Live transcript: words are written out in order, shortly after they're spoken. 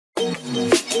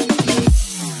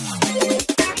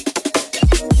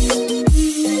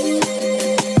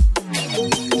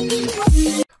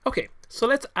So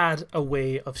let's add a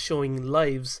way of showing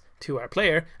lives to our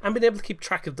player and being able to keep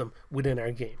track of them within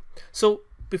our game. So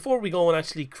before we go and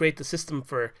actually create the system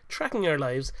for tracking our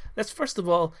lives, let's first of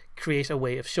all create a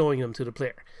way of showing them to the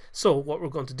player. So what we're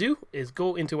going to do is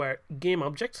go into our game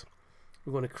object.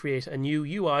 We're going to create a new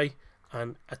UI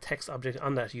and a text object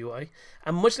on that UI.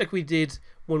 And much like we did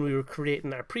when we were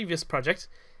creating our previous project,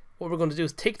 what we're going to do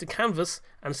is take the canvas,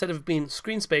 and instead of it being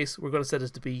screen space, we're going to set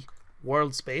it to be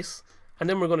world space. And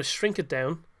then we're going to shrink it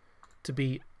down to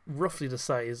be roughly the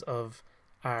size of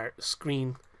our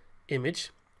screen image.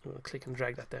 I'm going to click and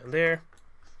drag that down there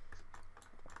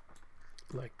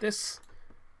like this,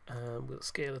 and we'll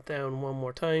scale it down one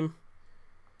more time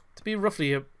to be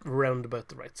roughly around about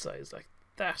the right size, like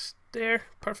that there.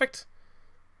 Perfect.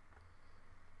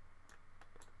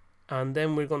 And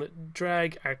then we're going to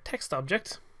drag our text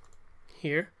object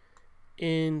here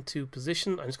into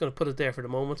position. I'm just going to put it there for the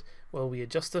moment while we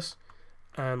adjust it.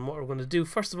 And what we're going to do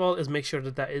first of all is make sure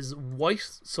that that is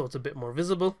white, so it's a bit more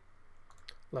visible,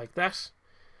 like that.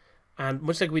 And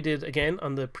much like we did again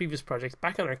on the previous project,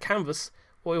 back on our canvas,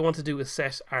 what we want to do is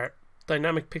set our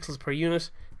dynamic pixels per unit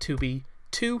to be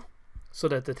 2, so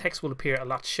that the text will appear a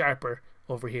lot sharper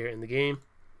over here in the game.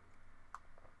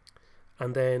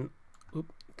 And then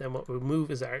what we'll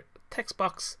move is our text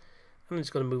box, and I'm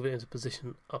just going to move it into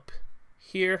position up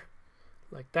here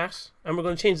like that. And we're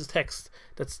going to change the text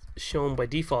that's shown by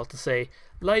default to say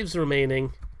lives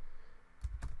remaining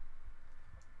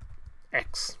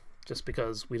X, just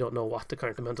because we don't know what the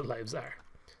current amount of lives are.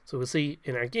 So we'll see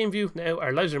in our game view now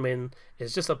our lives remaining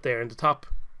is just up there in the top,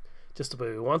 just the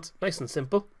way we want, nice and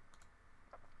simple.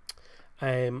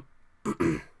 We'll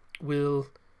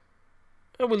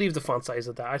leave the font size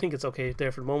at that. I think it's okay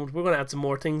there for the moment. We're going to add some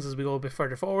more things as we go a bit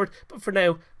further forward, but for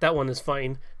now that one is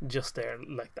fine just there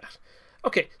like that.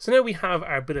 Okay, so now we have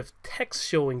our bit of text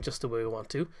showing just the way we want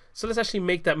to. So let's actually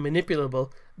make that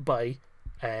manipulable by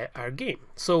our game.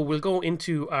 So we'll go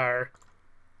into our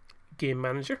game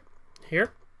manager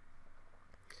here,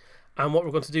 and what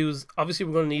we're going to do is obviously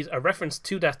we're going to need a reference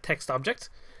to that text object.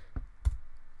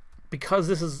 Because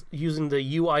this is using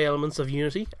the UI elements of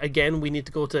Unity, again we need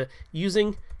to go to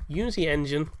using Unity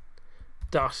engine.UI.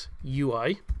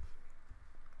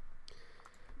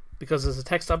 Because as a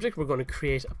text object, we're going to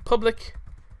create a public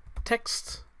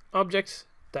text object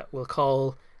that we'll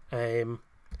call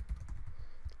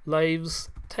lives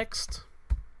text,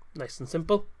 nice and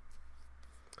simple.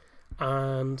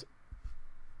 And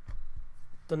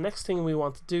the next thing we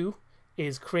want to do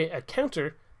is create a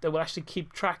counter that will actually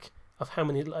keep track of how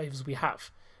many lives we have.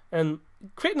 And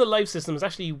creating a live system is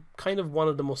actually kind of one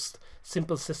of the most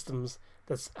simple systems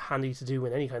that's handy to do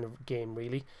in any kind of game,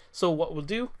 really. So what we'll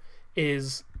do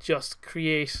is just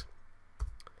create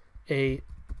a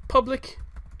public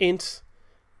int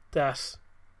that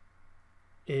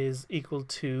is equal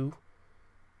to,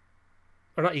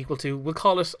 or not equal to, we'll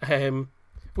call it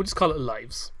we'll just call it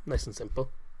lives, nice and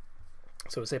simple.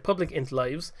 So we'll say public int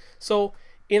lives. So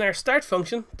in our start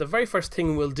function, the very first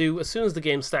thing we'll do as soon as the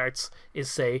game starts is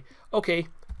say, okay,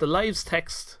 the lives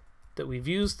text that we've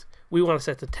used, we want to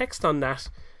set the text on that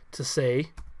to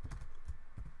say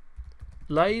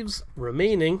lives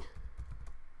remaining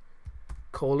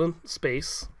colon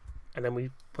space, and then we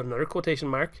put another quotation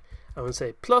mark and we'll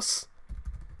say plus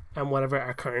and whatever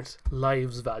our current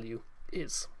lives value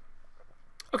is.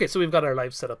 Okay, so we've got our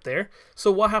lives set up there.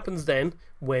 So what happens then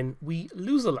when we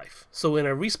lose a life? So in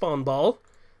a respawn ball,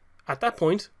 at that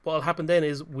point, what will happen then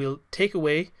is we'll take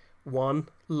away 1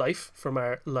 life from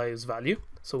our lives value.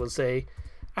 So we'll say,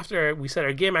 after we set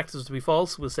our game actors to be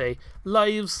false, we'll say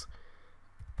lives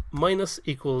minus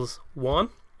equals 1,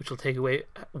 which will take away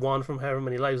 1 from however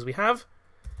many lives we have.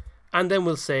 And then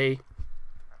we'll say,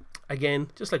 again,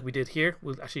 just like we did here,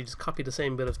 we'll actually just copy the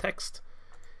same bit of text,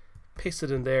 paste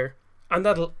it in there, and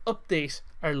that'll update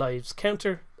our lives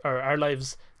counter, or our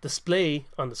lives display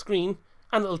on the screen,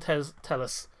 and it'll tell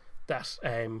us that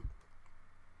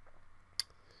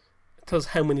tells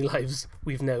how many lives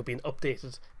we've now been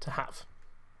updated to have.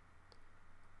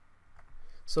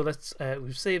 So let's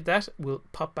we've saved that. We'll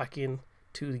pop back in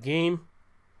to the game,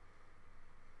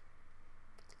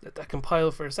 let that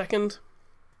compile for a second,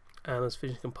 and it's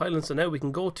finished compiling. So now we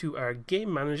can go to our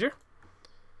game manager.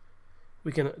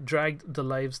 We can drag the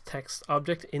lives text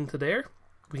object into there.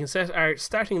 We can set our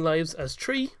starting lives as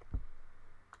 3.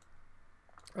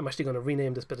 I'm actually going to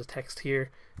rename this bit of text here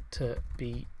to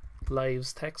be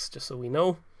lives text, just so we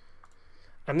know.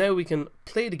 And now we can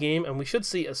play the game, and we should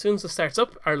see as soon as it starts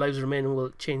up, our lives remaining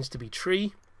will change to be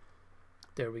 3.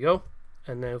 There we go.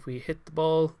 And now if we hit the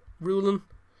ball ruling,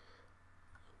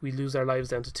 we lose our lives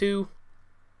down to 2.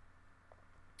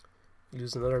 We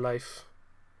lose another life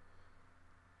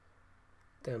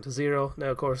down to 0. Now,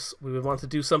 of course, we would want to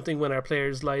do something when our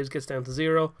players' lives gets down to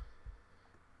 0.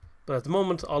 But at the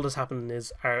moment, all that's happening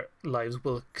is our lives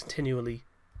will continually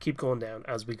keep going down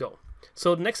as we go.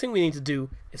 So the next thing we need to do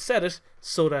is set it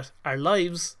so that our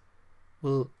lives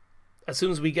will, as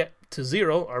soon as we get to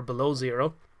 0 or below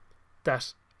 0,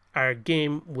 that our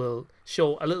game will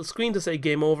show a little screen to say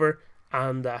game over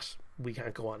and that we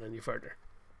can't go on any further.